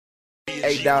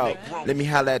Hey dog, let me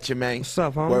holla at you, man. What's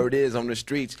up, homie? Word is on the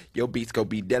streets, your beats gon'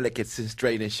 be delicate, sit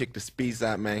straight and shake the speeds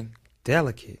out, man.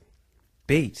 Delicate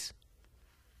beats.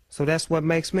 So that's what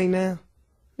makes me now?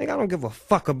 Nigga, I don't give a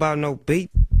fuck about no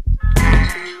beat.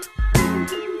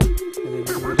 You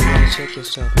really gotta check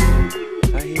yourself, man.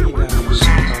 I hear you guys.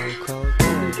 Cold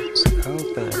thing.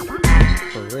 Cold thing.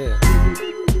 For real.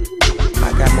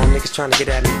 I got more niggas trying to get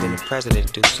at me than the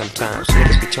president do sometimes.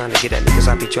 Niggas be trying to get at me cause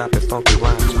I be dropping funky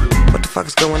rhymes. What the fuck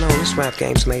is going on? This rap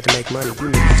game's made to make money. You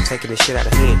niggas taking this shit out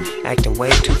of hand, acting way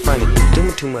too funny,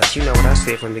 doing too much. You know what I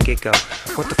said from the get-go.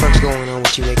 What the fuck's going on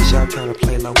with you niggas? Y'all trying to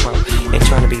play low pro and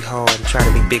trying to be hard and trying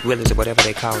to be big willies or whatever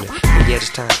they call it. But yeah, it's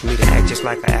time for me to act just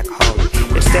like an alcoholic.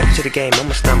 And step into the game,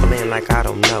 I'ma stumble in like I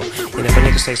don't know. And if a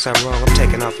nigga say something wrong, I'm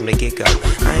taking off from the get-go.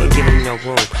 I ain't giving you no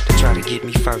room to try to get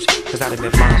me first, cause I done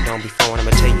been bombed on before, and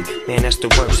I'ma tell you, man, that's the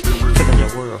worst. Feeling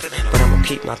your world, but I'ma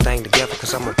keep my thing together,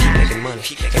 cause I'ma keep making money.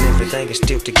 And everything is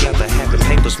still together, having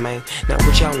papers, man. Not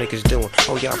what y'all niggas doing.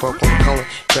 Oh, y'all broke on the corner,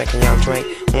 drinking y'all drink.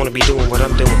 Wanna be doing what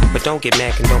I'm doing, but don't get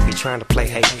mad and don't be trying to play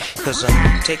hate. Cause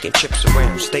I'm taking trips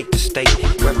around state to state,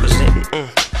 representing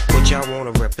what y'all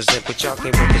wanna represent, but y'all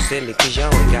can't represent it cause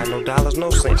y'all ain't got no dollars,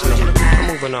 no cents now. I'm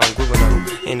moving on, grooving on,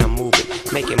 and I'm moving,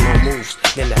 making more moves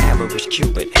than the average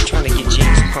Cuban. Trying to get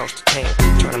G's across the town,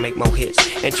 trying to make more hits,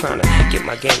 and trying to get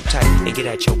my game tight and get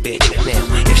at your bitch.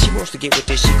 Now, if she wants to get with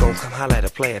this, she gon' come holla at a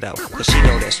player though, cause she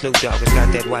know that Snoop Dogg has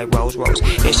got that white Rolls Royce,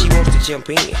 and she wants to jump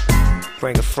in.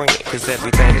 Bring a friend, cause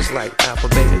everything is like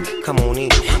alphabetic. Come on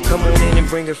in and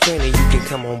bring a friend, and you can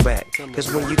come on back.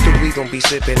 Cause when you through, we gon' be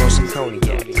sipping on some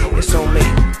cognac. It's on me,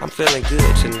 I'm feeling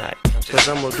good tonight, cause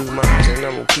I'm gonna do mine and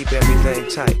I'm gonna keep everything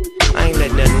tight. I ain't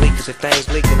letting nothing leak, cause if things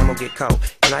leak, then I'm gonna get caught.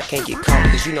 And I can't get caught,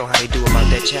 cause you know how they do about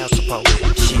that child support.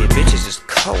 Shit, bitches is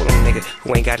cold on a nigga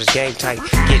who ain't got his game tight,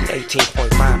 getting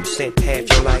 18.5% half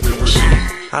your life. Shit,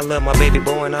 I love my baby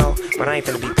boy and all, but I ain't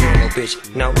finna be paying no bitch.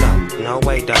 No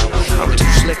way, dawg. I'm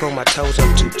too slick on my toes,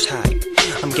 I'm too tight.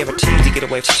 I'm guaranteed to get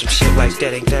away from some shit like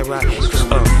that, ain't that right? Cause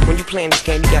when you playing this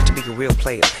game, you got to be a real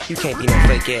player. You can't be no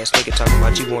fake ass nigga talking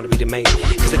about you wanna be the man.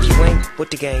 Cause if you ain't with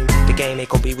the game ain't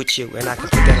gonna be with you. And I can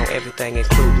put that on everything,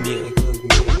 including you.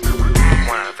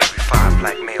 One out of every 5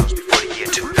 black males before the year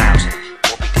 2000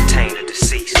 will be detained or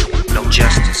deceased. No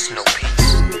justice, no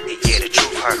peace. Yeah, the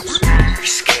truth hurts. Be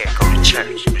scared, go to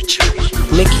church.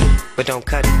 Nicky, but don't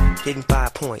cut it, getting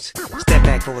 5 points. Step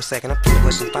back for a second, I'm finna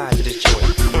put some fire to this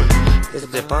joint.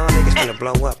 The bomb niggas finna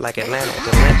blow up like Atlanta at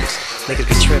the Olympics. Niggas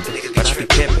be trippin', but I be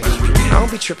pimpin'. I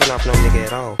don't be trippin' off no nigga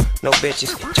at all. No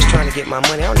bitches, just trying to get my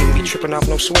money. I don't even be trippin' off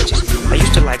no switches. I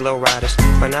used to like low riders,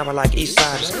 but now I like east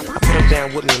siders. I put them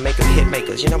down with me and make them hit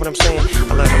makers. You know what I'm saying?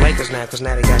 I love the Lakers now, cause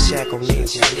now they got Shaq O'Neal.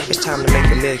 It's time to make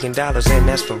 $1 million, and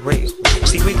that's for real.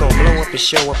 See, we gon' blow up and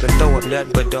show up and throw up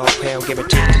nothing but dog pound.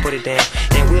 Guaranteed to put it down,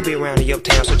 and we'll be around in your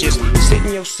town. So just sit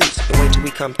in your seats and wait till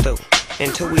we come through.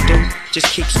 Until we do, just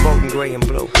keep smoking gray and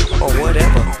blue. Or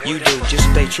whatever you do, just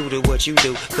stay true to what you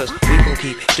do. Cause we gon'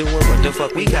 keep doing what the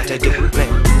fuck we got to do.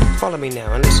 Now, follow me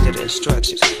now and listen to the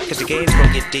instructions, cause the game's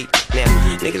gon' get deep. Now,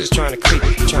 niggas is trying to creep,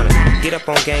 trying to get up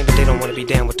on game, but they don't wanna be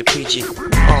down with the PG.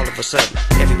 All of a sudden,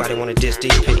 everybody wanna diss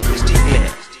DP.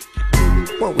 Now,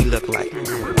 what we look like,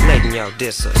 letting y'all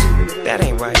diss us. That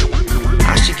ain't right.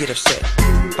 I should get upset,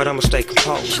 but I'ma stay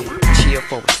composed. Chill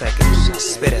for a second,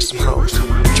 spit at some hoes,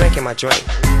 drinking my drink,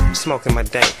 smoking my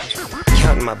dank,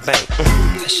 counting my bank.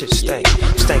 That shit stink.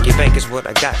 Stanky bank is what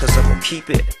I got, cause I'ma keep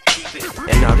it.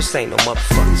 And no, this ain't no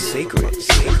motherfucking secret.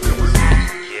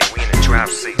 Yeah, we in the drought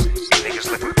season. Niggas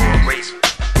looking for a reason.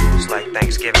 It's like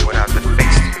Thanksgiving without the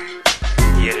feast.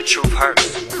 Yeah, the truth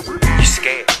hurts. You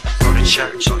scared? Go to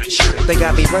church. They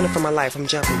got me running for my life, I'm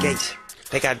jumping gates.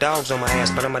 They got dogs on my ass,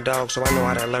 but I'm a dog, so I know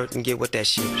how to alert and get with that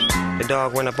shit. The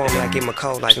dog run up on me, I give him a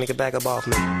cold like, nigga, back up off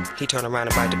me. He turn around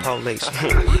and bite the police.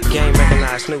 Game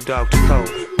recognized Snoop Dogg too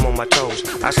cold. I'm on my toes,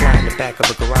 I slide in the back of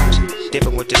a garage,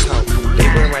 dipping with this hoe. They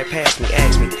ran right past me,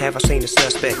 asked me, have I seen the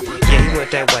suspect? Yeah, he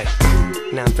went that way.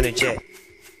 Now I'm finna jet.